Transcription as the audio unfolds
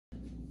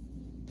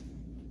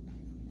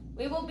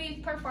We will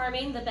be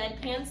performing the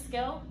bedpan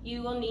skill.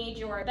 You will need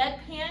your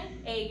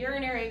bedpan, a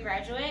urinary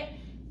graduate,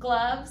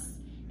 gloves,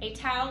 a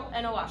towel,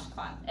 and a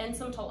washcloth, and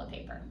some toilet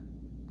paper.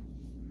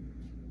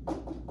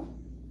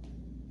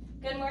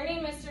 Good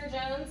morning, Mr.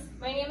 Jones.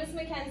 My name is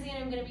Mackenzie,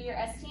 and I'm going to be your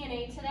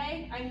STNA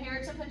today. I'm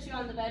here to put you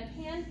on the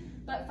bedpan,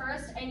 but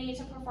first I need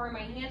to perform my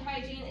hand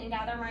hygiene and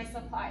gather my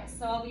supplies,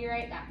 so I'll be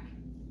right back.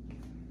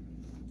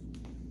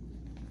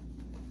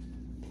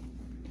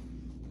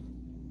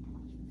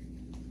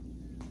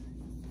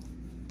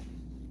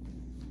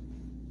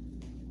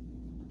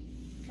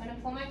 I'm going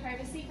to pull my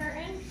privacy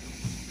curtain.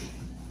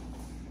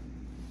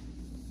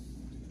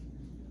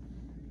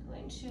 I'm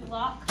going to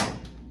lock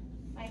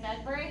my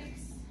bed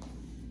brakes.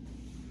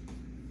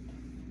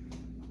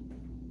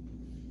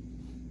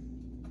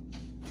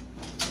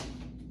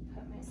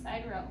 Put my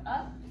side rail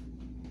up.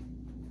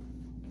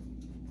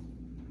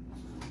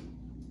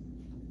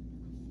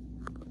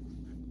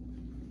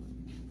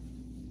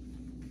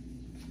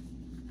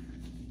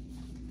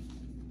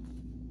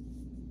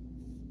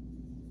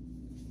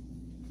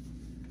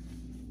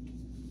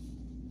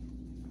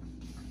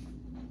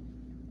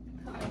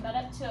 Put my bed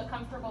up to a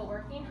comfortable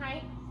working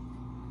height.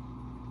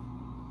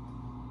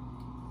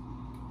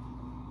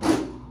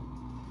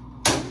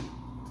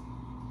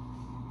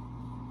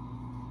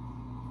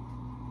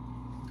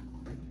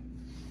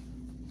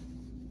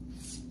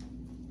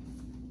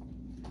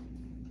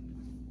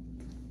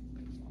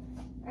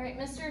 All right,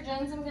 Mr.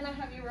 Jones, I'm gonna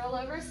have you roll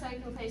over so I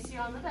can place you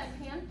on the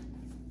bedpan.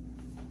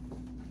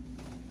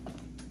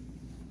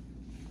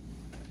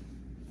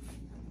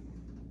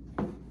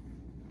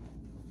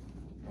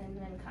 And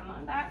then come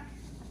on back.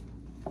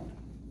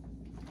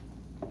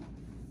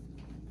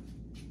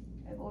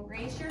 I will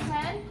raise your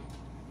head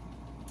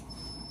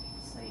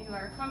so you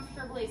are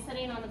comfortably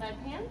sitting on the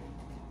bedpan.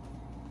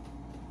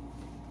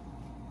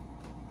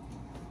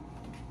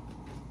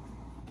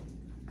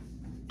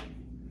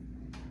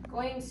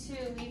 Going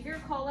to leave your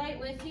call light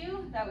with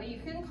you, that way you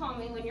can call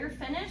me when you're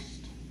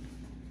finished.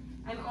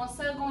 I'm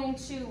also going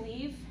to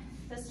leave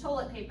this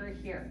toilet paper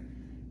here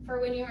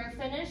for when you are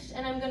finished,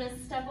 and I'm going to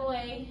step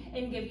away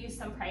and give you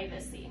some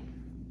privacy.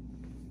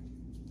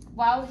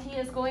 While he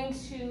is going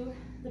to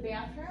the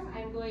bathroom,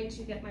 I'm going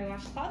to get my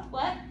washcloth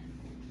wet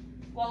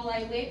while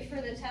I wait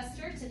for the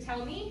tester to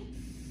tell me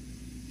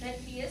that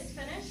he is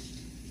finished.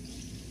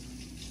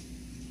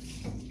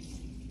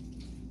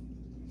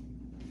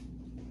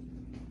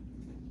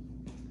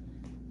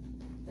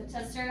 The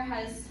tester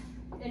has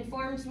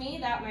informed me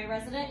that my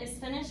resident is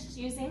finished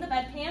using the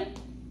bedpan.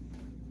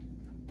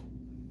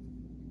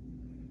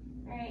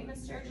 All right,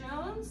 Mr.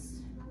 Jones.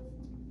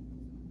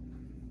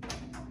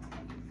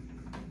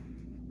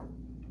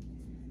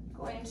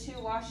 Going to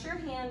wash your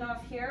hand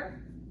off here.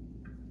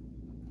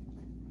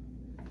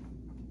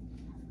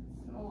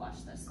 And we'll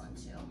wash this one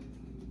too.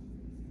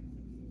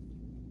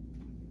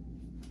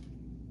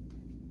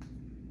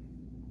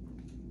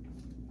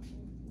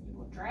 You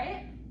will dry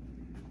it.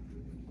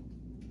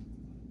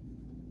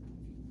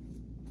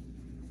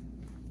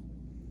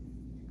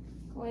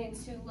 Going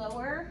to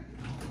lower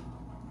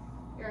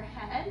your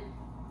head.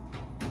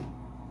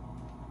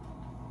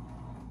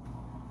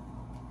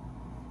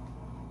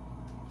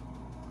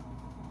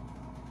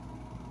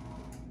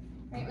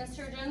 All right,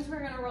 Mr. Jones, we're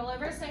going to roll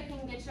over so I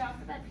can get you off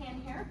the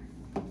bedpan here.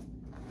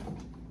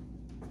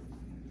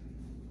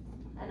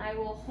 And I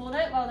will hold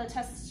it while the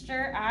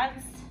tester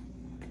adds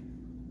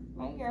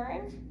my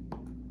urine.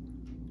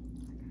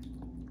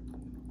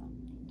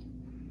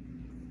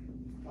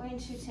 Going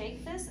to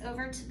take this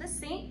over to the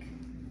sink.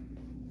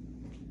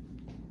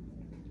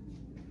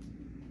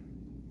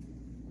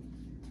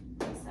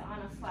 On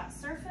a flat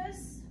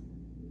surface.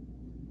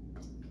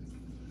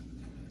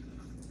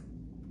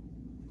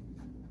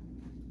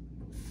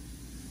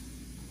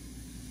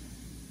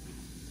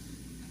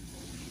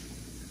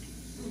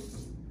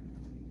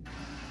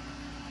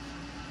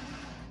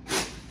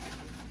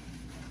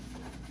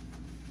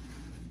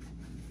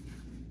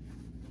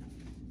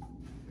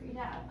 Breathe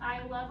out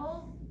eye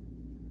level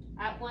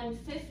at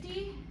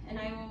 150, and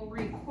I will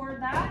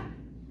record that.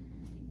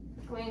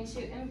 I'm going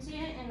to empty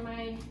it in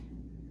my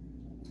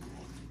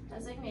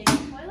designated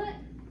toilet.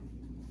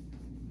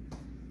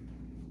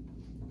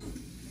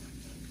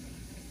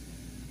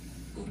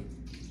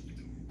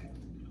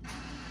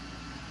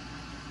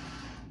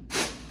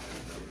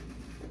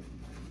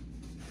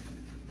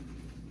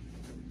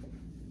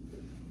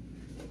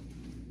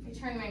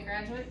 Return my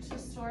graduate to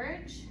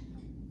storage.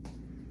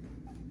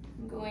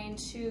 I'm going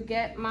to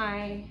get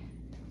my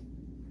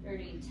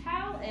dirty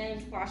towel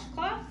and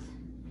washcloth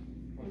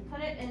and put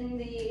it in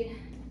the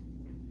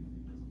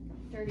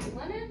dirty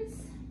linens.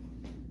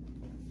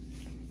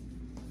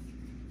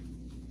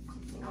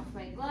 Off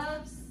my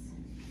gloves,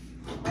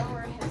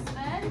 lower his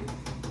bed.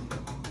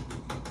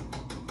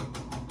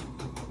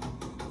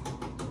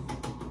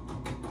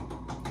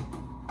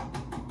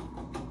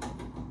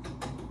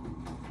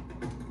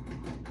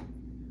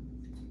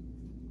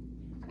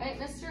 All right,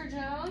 Mr.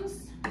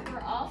 Jones,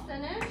 we're all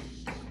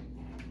finished.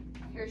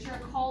 Here's your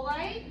call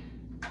light.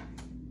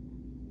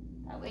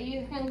 That way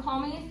you can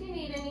call me if you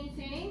need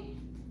anything.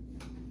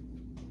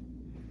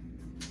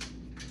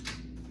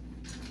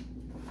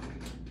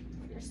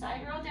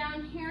 side row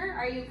down here.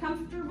 Are you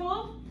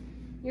comfortable?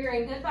 You're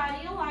in good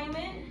body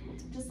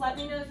alignment. Just let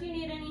me know if you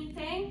need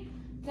anything.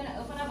 I'm gonna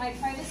open up my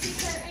privacy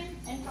curtain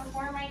and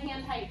perform my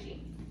hand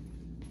hygiene.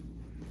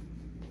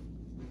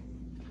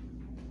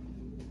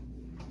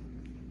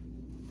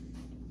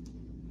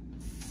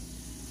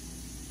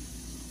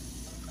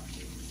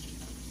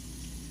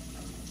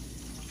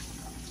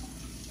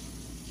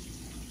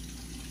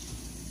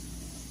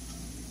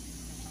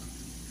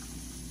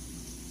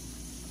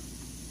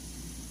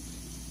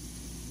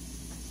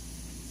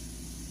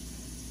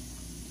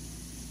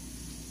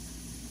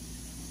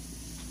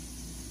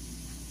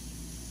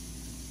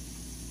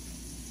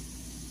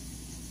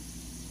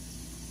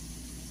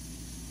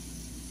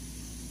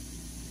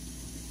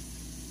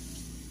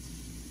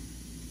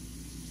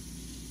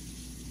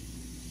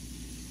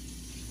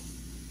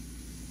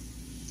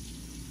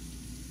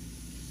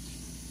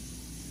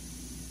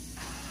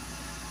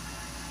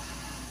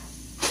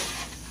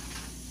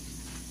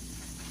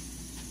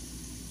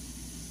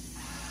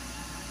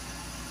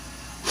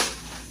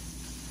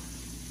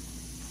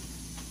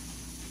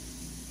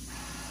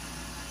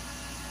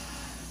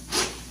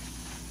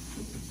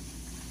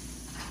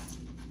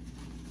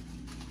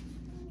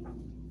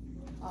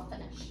 All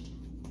finished.